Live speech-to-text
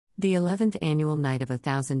The 11th annual Night of a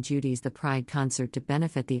Thousand Judys, the Pride concert to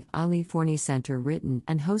benefit the Ali Forney Center, written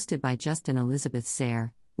and hosted by Justin Elizabeth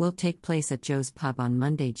Sayre, will take place at Joe's Pub on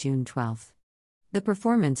Monday, June 12. The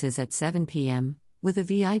performance is at 7 p.m., with a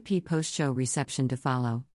VIP post-show reception to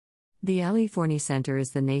follow. The Ali Forney Center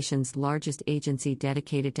is the nation's largest agency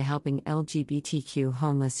dedicated to helping LGBTQ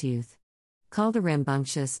homeless youth. Called a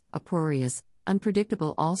rambunctious, uproarious,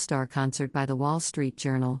 unpredictable all-star concert by the Wall Street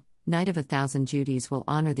Journal, Night of a Thousand Judys will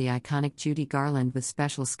honor the iconic Judy Garland with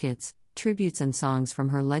special skits, tributes and songs from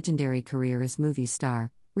her legendary career as movie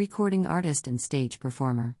star, recording artist and stage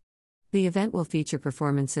performer. The event will feature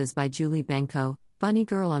performances by Julie Benko, Bunny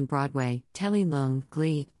Girl on Broadway, Telly Leung,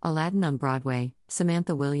 Glee, Aladdin on Broadway,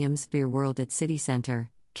 Samantha Williams, Beer World at City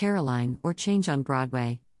Center, Caroline, or Change on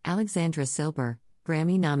Broadway, Alexandra Silber,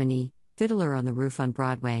 Grammy nominee, Fiddler on the Roof on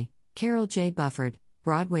Broadway, Carol J. Bufford,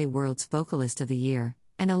 Broadway World's Vocalist of the Year,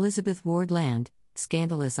 and Elizabeth Ward Land,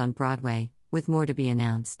 Scandalous on Broadway, with more to be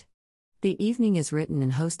announced. The evening is written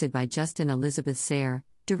and hosted by Justin Elizabeth Sayre,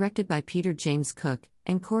 directed by Peter James Cook,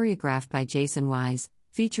 and choreographed by Jason Wise,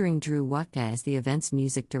 featuring Drew Watka as the event's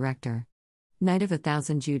music director. Night of a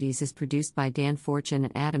Thousand Judys is produced by Dan Fortune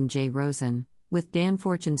and Adam J. Rosen, with Dan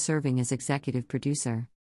Fortune serving as executive producer.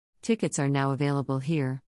 Tickets are now available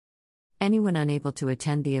here. Anyone unable to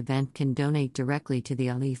attend the event can donate directly to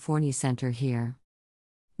the Ali Forney Center here.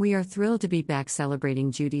 We are thrilled to be back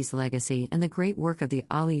celebrating Judy's legacy and the great work of the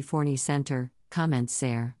Ali Forney Center, comments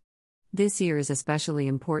Sayre. This year is especially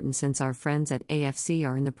important since our friends at AFC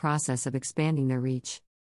are in the process of expanding their reach.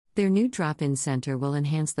 Their new drop-in center will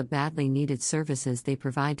enhance the badly needed services they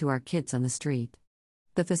provide to our kids on the street.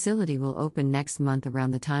 The facility will open next month around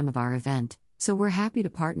the time of our event, so we're happy to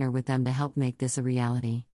partner with them to help make this a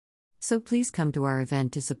reality. So please come to our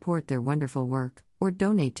event to support their wonderful work, or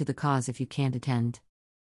donate to the cause if you can't attend.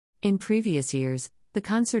 In previous years, the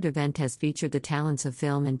concert event has featured the talents of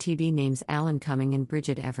film and TV names Alan Cumming and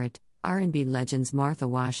Bridget Everett, R&B legends Martha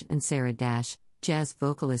Wash and Sarah Dash, jazz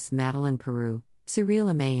vocalists Madeline Peru,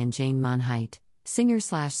 Cyrilla May and Jane Monheit,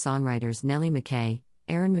 singer-songwriters Nellie McKay,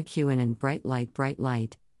 Aaron McEwen and Bright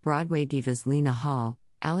Light, Broadway divas Lena Hall,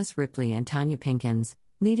 Alice Ripley and Tanya Pinkins,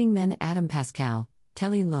 leading men Adam Pascal,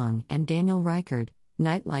 Telly Leung and Daniel Reichard,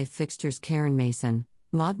 nightlife fixtures Karen Mason,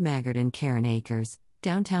 Maud Maggard and Karen Akers,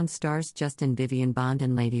 downtown stars Justin Vivian Bond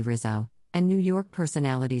and Lady Rizzo, and New York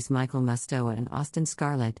personalities Michael Mustoa and Austin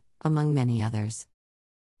Scarlett, among many others.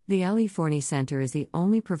 The Ali Forney Center is the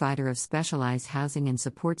only provider of specialized housing and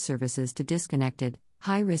support services to disconnected,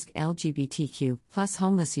 high-risk LGBTQ+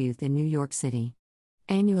 homeless youth in New York City.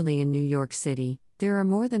 Annually in New York City, there are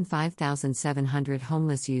more than 5,700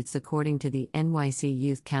 homeless youths according to the NYC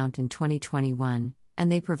Youth Count in 2021,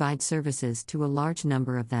 and they provide services to a large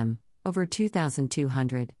number of them, over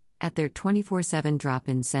 2,200, at their 24/7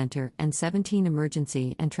 drop-in center and 17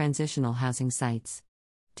 emergency and transitional housing sites.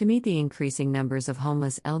 To meet the increasing numbers of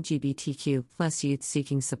homeless LGBTQ+ youth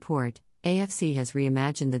seeking support, AFC has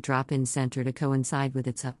reimagined the drop-in center to coincide with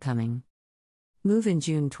its upcoming move in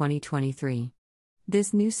June 2023.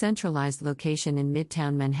 This new centralized location in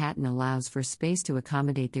Midtown Manhattan allows for space to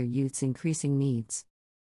accommodate their youth's increasing needs.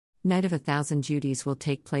 Night of a Thousand Judys will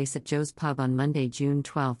take place at Joe's Pub on Monday, June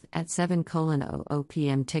 12 at 7:00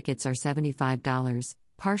 p.m. Tickets are $75,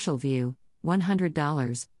 partial view,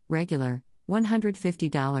 $100, regular,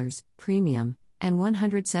 $150, premium, and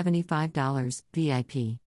 $175,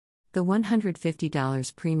 VIP. The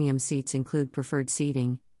 $150 premium seats include preferred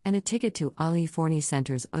seating, and a ticket to Ali Forney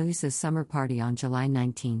Center's Oasis Summer Party on July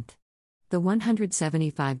 19. The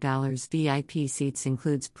 $175 VIP seats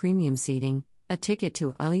includes premium seating, a ticket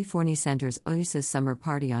to Ali Forney Center's Oasis Summer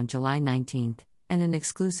Party on July 19, and an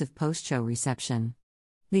exclusive post-show reception.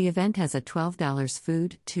 The event has a $12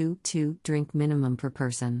 food, drink minimum per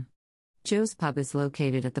person. Joe's Pub is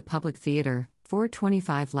located at the Public Theater,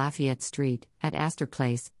 425 Lafayette Street, at Astor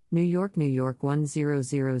Place, New York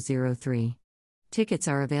 10003. Tickets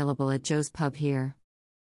are available at Joe's Pub here.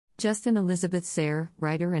 Justin Elizabeth Sayre,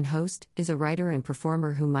 writer and host, is a writer and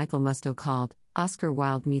performer who Michael Musto called Oscar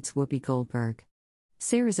Wilde meets Whoopi Goldberg.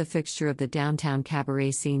 Sayre is a fixture of the downtown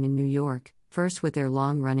cabaret scene in New York, first with their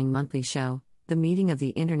long-running monthly show, The Meeting of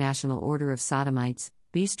the International Order of Sodomites,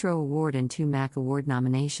 Bistro Award and 2 MAC Award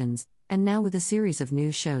nominations, and now with a series of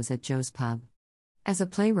new shows at Joe's Pub. As a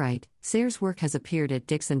playwright, Sayre's work has appeared at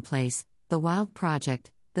Dixon Place, The Wild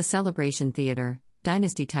Project, The Celebration Theater,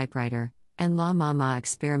 Dynasty Typewriter, and La Mama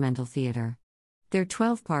Experimental Theater. Their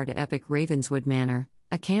 12-part epic Ravenswood Manor,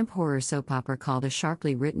 a camp horror soap opera called a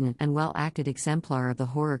sharply written and well-acted exemplar of the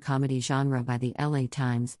horror comedy genre by the LA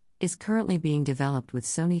Times, is currently being developed with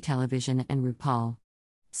Sony Television and RuPaul.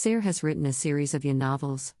 Sayre has written a series of young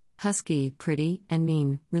novels, Husky, Pretty, and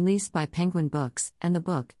Mean, released by Penguin Books, and the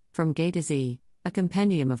book, From Gay to Z, a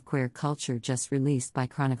compendium of queer culture just released by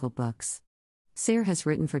Chronicle Books. Sayre has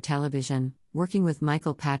written for television, working with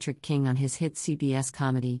Michael Patrick King on his hit CBS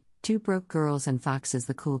comedy, Two Broke Girls and Fox's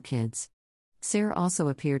The Cool Kids. Sayre also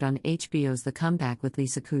appeared on HBO's The Comeback with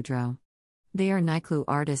Lisa Kudrow. They are NYCLU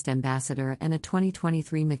Artist Ambassador and a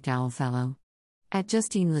 2023 McDowell Fellow. At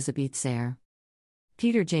Justine Elizabeth Sayre.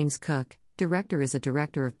 Peter James Cook, director, is a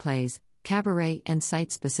director of plays, cabaret, and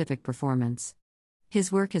site-specific performance.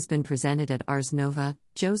 His work has been presented at Ars Nova,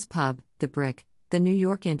 Joe's Pub, The Brick, the New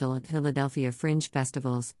York Intel and Philadelphia Fringe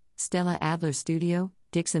Festivals, Stella Adler Studio,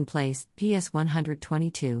 Dixon Place, PS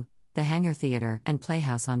 122, The Hangar Theatre, and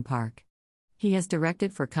Playhouse on Park. He has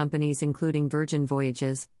directed for companies including Virgin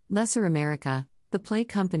Voyages, Lesser America, The Play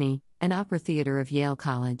Company, and Opera Theatre of Yale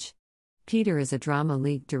College. Peter is a Drama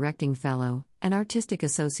League Directing Fellow, and Artistic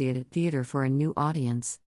Associate at Theatre for a New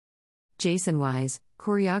Audience. Jason Wise,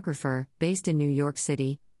 choreographer, based in New York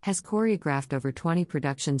City, has choreographed over 20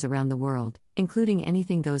 productions around the world, including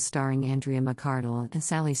Anything Goes starring Andrea McArdle and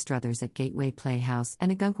Sally Struthers at Gateway Playhouse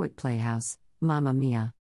and Agunquit Playhouse, Mamma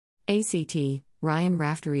Mia! ACT, Ryan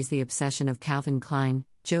Raftery's The Obsession of Calvin Klein,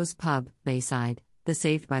 Joe's Pub, Bayside, The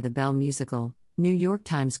Saved by the Bell musical, New York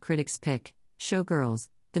Times Critics' Pick, Showgirls,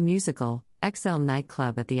 The Musical, XL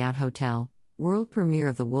Nightclub at the Out Hotel, world premiere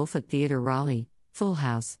of The Wolf at Theatre Raleigh, Full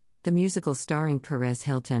House, the musical starring Perez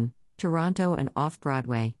Hilton, Toronto and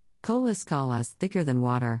Off-Broadway, Cola Scala's Thicker Than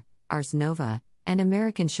Water, Ars Nova, and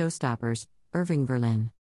American Showstoppers, Irving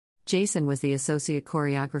Berlin. Jason was the associate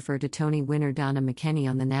choreographer to Tony winner Donna McKenney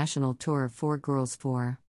on the national tour of Four Girls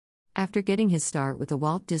 4. After getting his start with the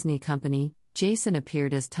Walt Disney Company, Jason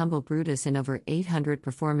appeared as Tumble Brutus in over 800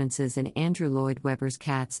 performances in Andrew Lloyd Webber's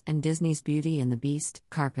Cats and Disney's Beauty and the Beast,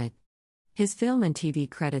 Carpet. His film and TV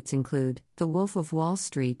credits include The Wolf of Wall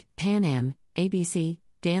Street, Pan Am, ABC,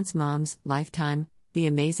 Dance Moms, Lifetime, The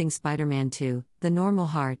Amazing Spider-Man 2, The Normal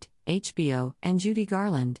Heart, HBO, and Judy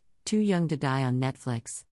Garland, Too Young to Die on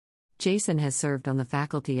Netflix. Jason has served on the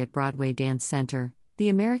faculty at Broadway Dance Center, the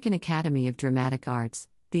American Academy of Dramatic Arts,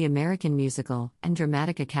 the American Musical and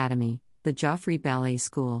Dramatic Academy, the Joffrey Ballet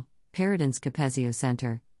School, Peridon's Capezio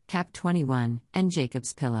Center, Cap 21, and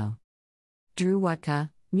Jacob's Pillow. Drew Wutka,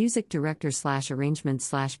 music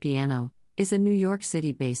director/arrangement/piano, is a New York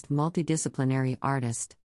City-based multidisciplinary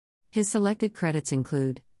artist. His selected credits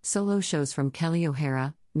include solo shows from Kelly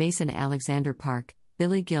O'Hara, Mason Alexander Park,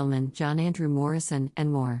 Billy Gilman, John Andrew Morrison,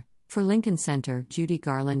 and more. For Lincoln Center, Judy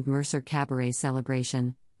Garland Mercer Cabaret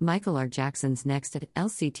Celebration, Michael R. Jackson's Next at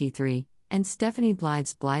LCT3, and Stephanie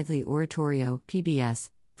Blythe's Blithely Oratorio, PBS.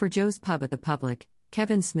 For Joe's Pub at the Public,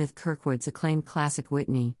 Kevin Smith Kirkwood's acclaimed classic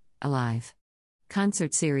Whitney, Alive.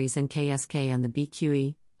 Concert series and KSK on the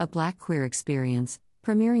BQE, A Black Queer Experience,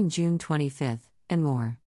 premiering June 25, and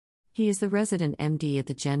more. He is the resident MD at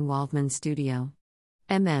the Jen Waldman Studio.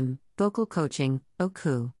 Vocal Coaching,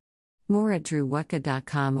 Oku. More at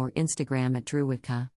drewwutka.com or Instagram at drewwutka.